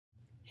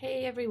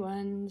Hey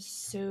everyone,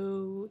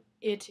 so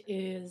it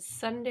is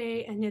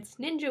Sunday and it's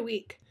Ninja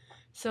Week.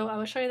 So I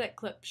will show you that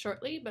clip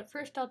shortly, but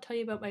first I'll tell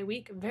you about my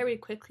week very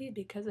quickly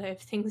because I have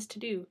things to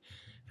do.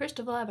 First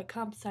of all, I have a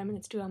comp assignment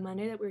that's due on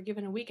Monday that we were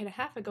given a week and a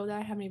half ago that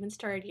I haven't even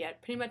started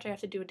yet. Pretty much I have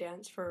to do a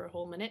dance for a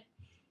whole minute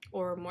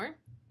or more,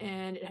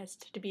 and it has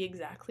to be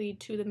exactly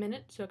to the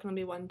minute, so it can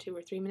only be 1, 2,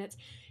 or 3 minutes.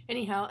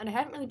 Anyhow, and I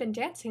haven't really been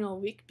dancing all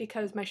week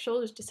because my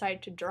shoulders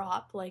decided to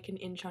drop like an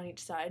inch on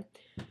each side.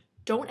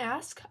 Don't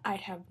ask, I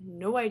have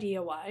no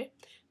idea why,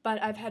 but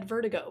I've had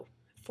vertigo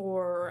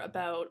for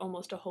about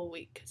almost a whole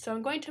week. So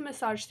I'm going to a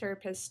massage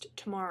therapist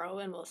tomorrow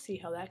and we'll see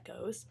how that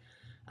goes.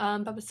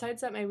 But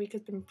besides that, my week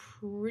has been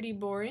pretty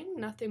boring.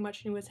 Nothing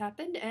much new has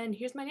happened, and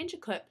here's my ninja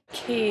clip.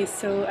 Okay,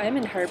 so I'm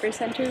in Harbor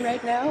Center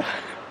right now.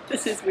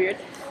 This is weird.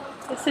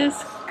 This is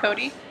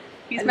Cody.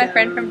 He's my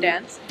friend from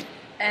dance,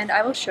 and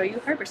I will show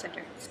you Harbor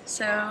Center.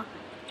 So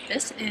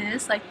this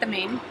is like the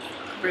main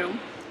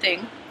room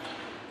thing.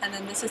 And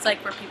then this is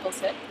like where people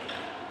sit,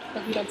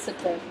 but we don't sit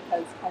there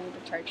because I need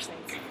to charge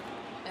things.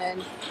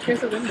 And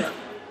here's a window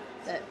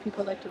that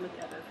people like to look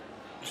out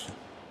of.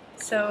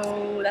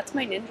 So that's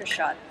my ninja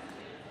shot.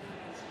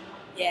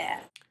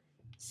 Yeah.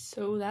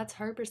 So that's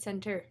Harbor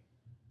Center,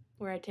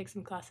 where I take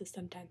some classes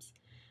sometimes.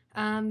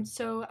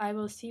 So I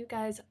will see you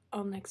guys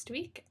all next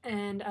week,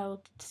 and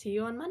I'll see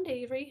you on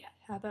Monday, Avery.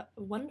 Have a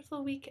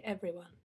wonderful week, everyone.